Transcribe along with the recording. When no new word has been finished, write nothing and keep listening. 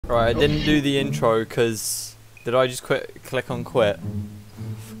Right, I didn't do the intro because... Did I just click on quit?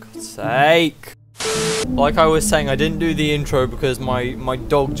 For God's sake! Like I was saying, I didn't do the intro because my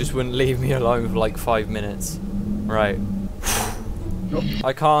dog just wouldn't leave me alone for like 5 minutes. Right.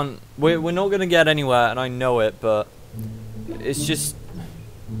 I can't... We're not gonna get anywhere, and I know it, but... It's just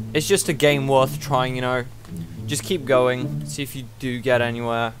a game worth trying, you know? Just keep going, see if you do get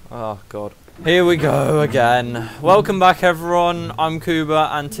anywhere. Oh, God. Here we go again. Welcome back, everyone. I'm Kuba,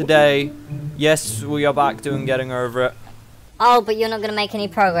 and today, yes, we are back doing Getting Over It. Oh, but you're not going to make any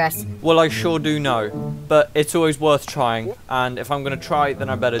progress. Well, I sure do know, but it's always worth trying, and if I'm going to try, then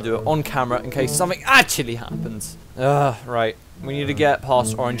I better do it on camera in case something actually happens. Right. We need to get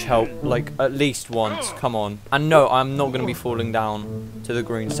past Orange Help, like, at least once. Come on. And no, I'm not going to be falling down to the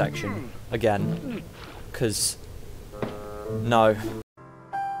green section again, because... No.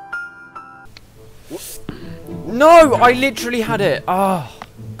 No! I literally had it! Oh,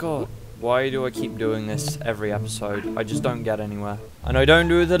 God. Why do I keep doing this every episode? I just don't get anywhere. And I don't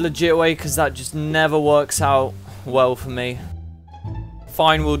do it the legit way because that just never works out well for me.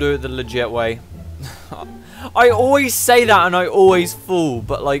 Fine, we'll do it the legit way. I always say that and I always fall,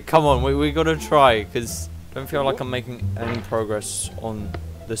 but like, come on, we gotta try because I don't feel like I'm making any progress on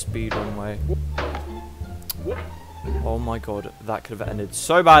the speedrun way. Oh my God, that could have ended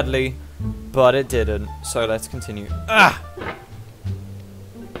so badly, but it didn't. So let's continue. Ah!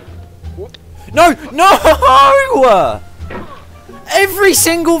 No! No! Every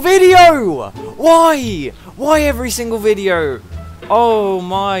single video! Why? Why every single video? Oh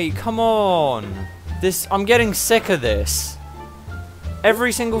my, come on. I'm getting sick of this.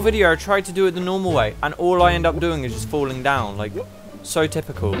 Every single video I try to do it the normal way, and all I end up doing is just falling down. Like, so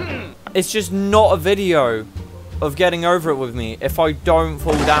typical. It's just not a video of getting over it with me if I don't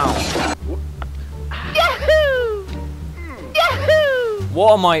fall down. Yahoo! Yahoo!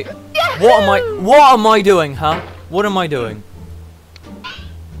 What am I doing, huh? What am I doing?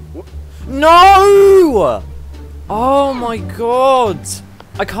 No! Oh my God.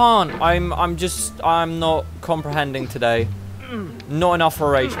 I can't. I'm not comprehending today. Not enough for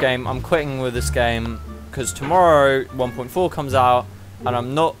a rage game. I'm quitting with this game because tomorrow 1.4 comes out and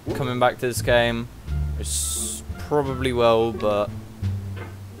I'm not coming back to this game. It's probably will, but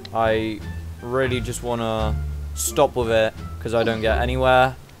I really just want to stop with it because I don't get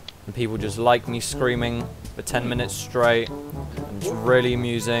anywhere and people just like me screaming for 10 minutes straight and it's really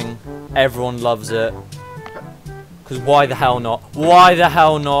amusing. Everyone loves it because why the hell not? Why the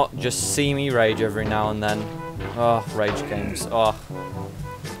hell not just see me rage every now and then? Oh, rage games. Oh,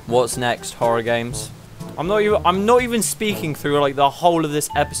 what's next? Horror games. I'm not even speaking through like the whole of this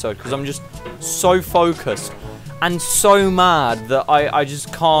episode because I'm just so focused and so mad that I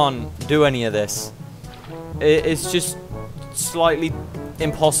just can't do any of this. It's just slightly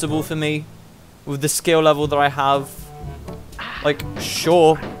impossible for me with the skill level that I have. Like,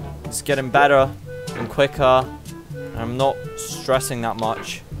 sure, it's getting better and quicker. And I'm not stressing that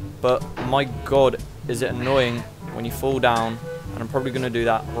much. But my God, is it annoying when you fall down. And I'm probably going to do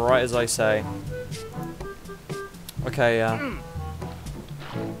that right as I say. Okay, yeah.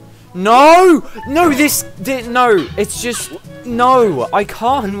 No! No, no, it's just, no, I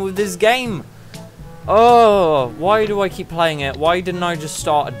can't with this game. Oh, why do I keep playing it? Why didn't I just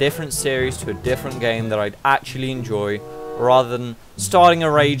start a different series to a different game that I'd actually enjoy, rather than starting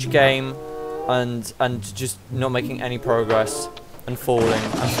a rage game and just not making any progress and falling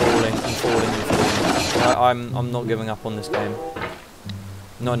and falling and falling and falling. I'm not giving up on this game.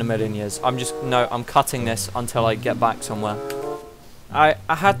 Not in a million years. I'm cutting this until I get back somewhere. I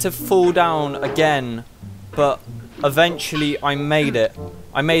had to fall down again, but eventually I made it.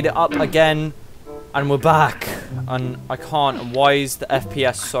 I made it up again, and we're back. And I can't. And why is the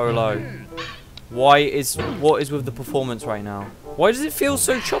FPS so low? What is with the performance right now? Why does it feel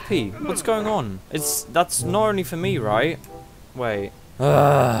so choppy? What's going on? That's not only for me, right? Wait.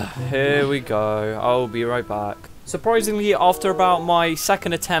 Here we go. I'll be right back. Surprisingly, after about my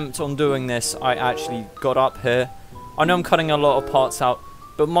second attempt on doing this, I actually got up here. I know I'm cutting a lot of parts out,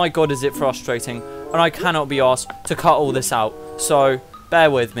 but my God is it frustrating, and I cannot be asked to cut all this out, so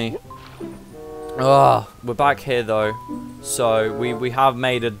bear with me. We're back here though, so we have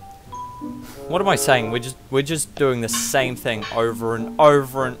made a... What am I saying? We're just doing the same thing over and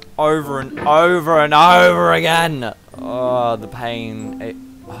over and over and over and over again. Oh, the pain. It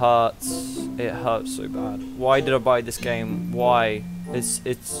hurts. It hurts so bad. Why did I buy this game? Why? It's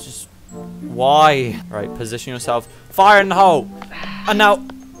just... Why? Right, position yourself. Fire in the hole. And now...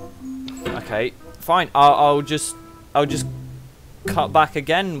 Okay, fine. I'll just cut back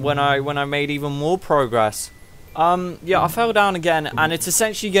again when I made even more progress. Yeah, I fell down again, and it's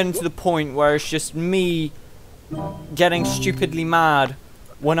essentially getting to the point where it's just me getting stupidly mad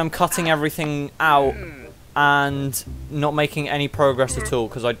when I'm cutting everything out and not making any progress at all,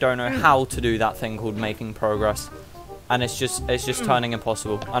 because I don't know how to do that thing called making progress, and it's just turning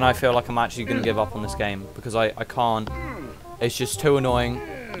impossible, and I feel like I'm actually going to give up on this game, because I can't. It's just too annoying.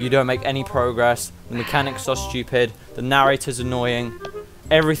 You don't make any progress, the mechanics are stupid, the narrator's annoying,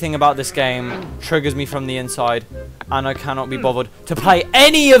 everything about this game triggers me from the inside, and I cannot be bothered to play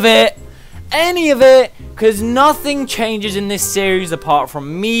any of it, because nothing changes in this series apart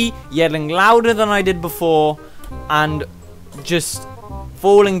from me yelling louder than I did before, and just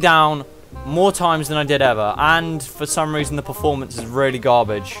falling down more times than I did ever, and for some reason the performance is really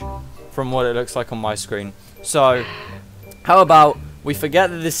garbage from what it looks like on my screen. So, how about we forget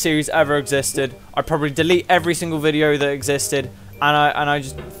that this series ever existed, I probably delete every single video that existed, and I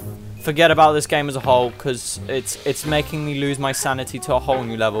just forget about this game as a whole, because it's making me lose my sanity to a whole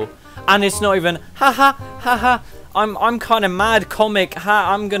new level. And it's not even haha, I'm kind of mad comic,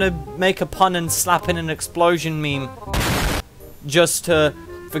 I'm gonna make a pun and slap in an explosion meme just to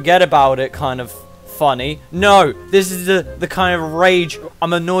forget about it kind of funny. No, this is the kind of rage.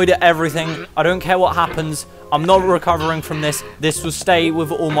 I'm annoyed at everything. I don't care what happens. I'm not recovering from this. This will stay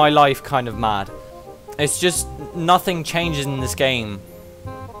with all my life kind of mad. It's just nothing changes in this game.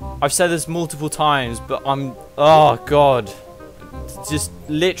 I've said this multiple times, but oh god. Just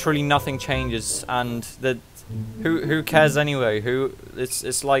literally nothing changes, and who cares anyway?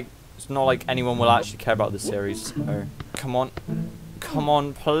 It's like, it's not like anyone will actually care about this series. So, come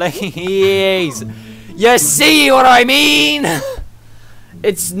on, please. You see what I mean?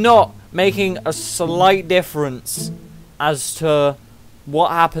 It's not making a slight difference as to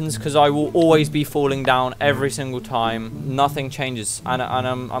what happens, because I will always be falling down every single time. Nothing changes, and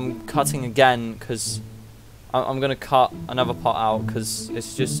I'm cutting again because I'm gonna cut another part out because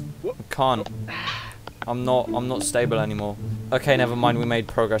it's just I can't. I'm not stable anymore. Okay, never mind. We made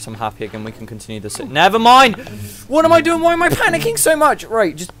progress. I'm happy again. We can continue this. Never mind. What am I doing? Why am I panicking so much?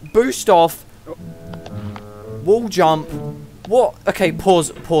 Right, just boost off. Wall jump. What? Okay,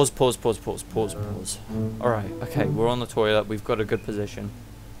 pause. Alright, okay, we're on the toilet. We've got a good position.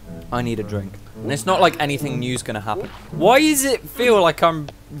 I need a drink. And it's not like anything new's gonna happen. Why does it feel like I'm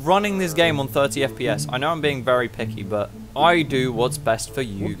running this game on 30 FPS? I know I'm being very picky, but I do what's best for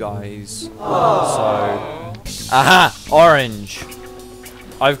you guys. So... Aha! Orange!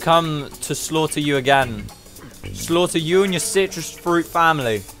 I've come to slaughter you again. Slaughter you and your citrus fruit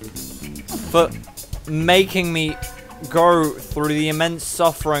family. For making me go through the immense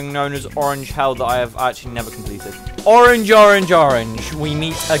suffering known as orange hell that I have actually never completed. Orange, orange, orange. We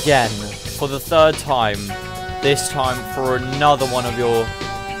meet again for the third time. This time for another one of your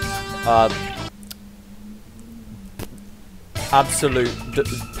absolute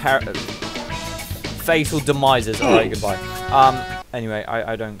fatal demises. Alright, goodbye. Anyway,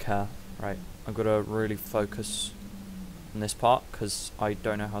 I don't care. Right, I've got to really focus on this part because I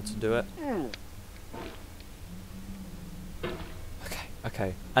don't know how to do it.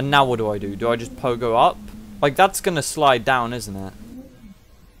 Okay, and now what do I do? Do I just pogo up? Like, that's gonna slide down, isn't it?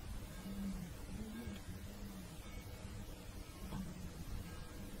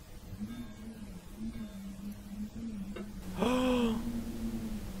 No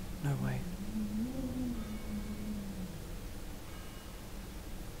way.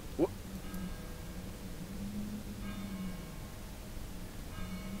 What?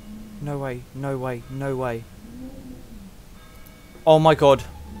 No way, no way, no way. Oh my god.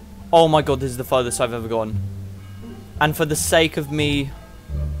 Oh my god, this is the furthest I've ever gone. And for the sake of me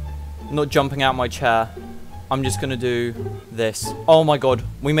not jumping out my chair, I'm just gonna do this. Oh my god,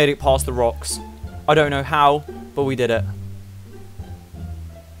 we made it past the rocks. I don't know how, but we did it.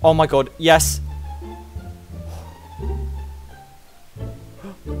 Oh my god, yes.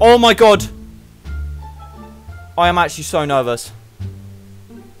 Oh my god. I am actually so nervous.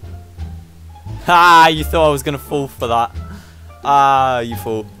 Ha, you thought I was gonna fall for that. Ah, you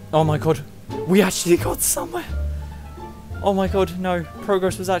fool. Oh my god. We actually got somewhere. Oh my god, no.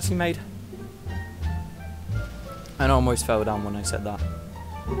 Progress was actually made. And I almost fell down when I said that.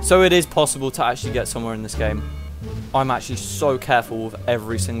 So it is possible to actually get somewhere in this game. I'm actually so careful with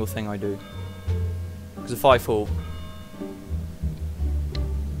every single thing I do. Because if I fall...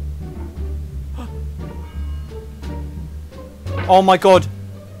 Oh my god.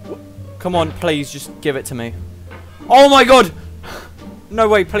 Come on, please, just give it to me. Oh my god! No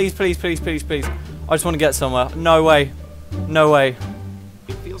way, please, please, please, please, please. I just want to get somewhere. No way. No way.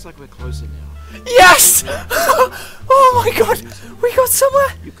 It feels like we're closer now. Yes! Oh my god! We got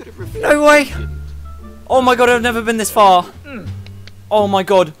somewhere! You could have refused. No way! Oh my god, I've never been this far. Oh my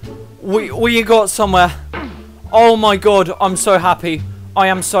god. We got somewhere. Oh my god, I'm so happy. I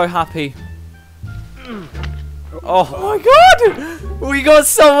am so happy. Oh my god! We got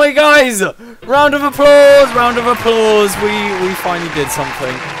somewhere, guys! Round of applause! Round of applause! We finally did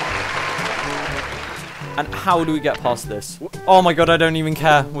something. And how do we get past this? Oh my god, I don't even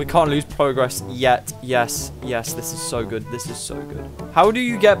care. We can't lose progress yet. Yes, yes, this is so good. This is so good. How do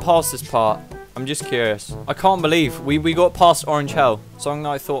you get past this part? I'm just curious. I can't believe we got past Orange Hell. Something that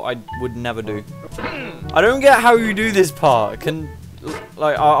I thought I would never do. I don't get how you do this part.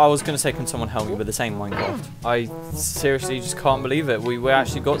 I was gonna say, can someone help me with the same Minecraft? I seriously just can't believe it. We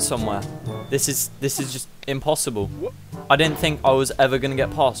actually got somewhere. This is just impossible. I didn't think I was ever gonna get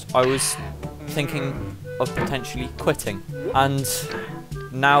past. I was thinking of potentially quitting, and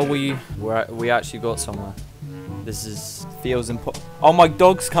now we actually got somewhere. This feels important. Oh, my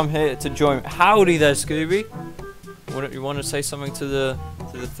dog's come here to join. Howdy there, Scooby. You want to say something to the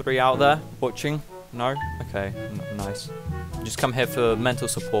three out there watching? No? Okay, nice. Just come here for mental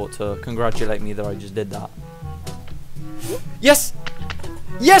support to congratulate me that I just did that. Yes!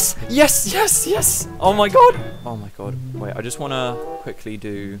 Yes! Yes! Yes! Yes! Oh my god! Oh my god. Wait, I just want to quickly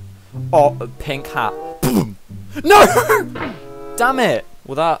do... Oh, a pink hat. Boom! No! Damn it!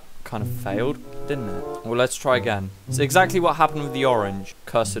 Well, that kind of failed, didn't it? Well, let's try again. It's exactly what happened with the orange.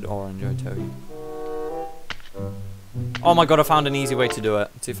 Cursed orange, I tell you. Oh my god, I found an easy way to do it.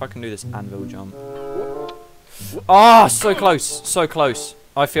 Let's see if I can do this anvil jump. Ah, so close, so close.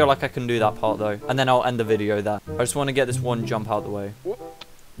 I feel like I can do that part though, and then I'll end the video there. I just want to get this one jump out the way.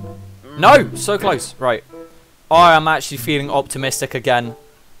 No, so close. Right. I am actually feeling optimistic again.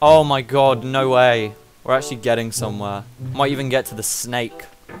 Oh my god, no way. We're actually getting somewhere. Might even get to the snake.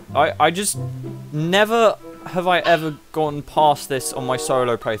 I just never have I ever gone past this on my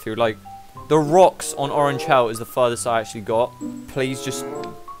solo playthrough. Like, the rocks on Orange Hell is the furthest I actually got. Please just...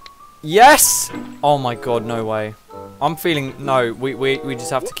 Yes! Oh my god, no way. I'm feeling... No, we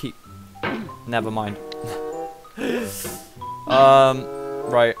just have to keep... Never mind.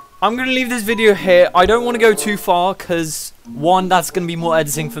 Right. I'm going to leave this video here. I don't want to go too far because, one, that's going to be more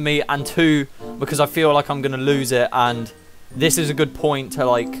editing for me, and two, because I feel like I'm going to lose it, and this is a good point to,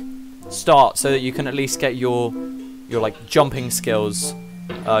 like, start so that you can at least get your like, jumping skills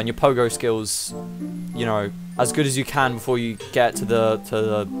and your pogo skills, you know, as good as you can before you get to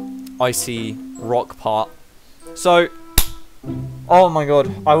the icy rock part. So, oh my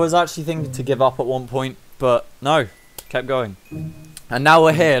god, I was actually thinking to give up at one point, but no, kept going. And now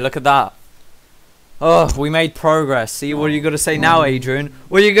we're here, look at that. Oh, we made progress. See, what are you going to say now, Adrian?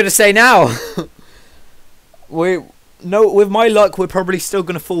 What are you going to say now? No, with my luck, we're probably still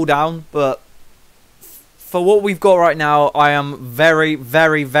going to fall down, but for what we've got right now, I am very,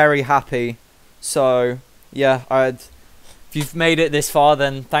 very, very happy. So, yeah, if you've made it this far,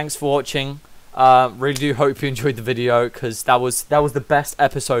 then thanks for watching. Really do hope you enjoyed the video, because that was the best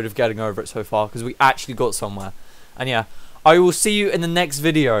episode of getting over it so far, because we actually got somewhere. And yeah, I will see you in the next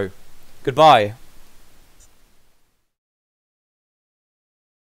video. Goodbye.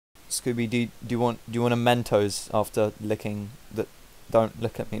 Scooby, do you want a Mentos after licking that? Don't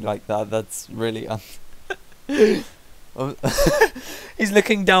look at me like that. That's really He's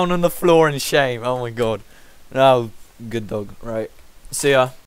looking down on the floor in shame. Oh my god. Oh, good dog. Right. See ya.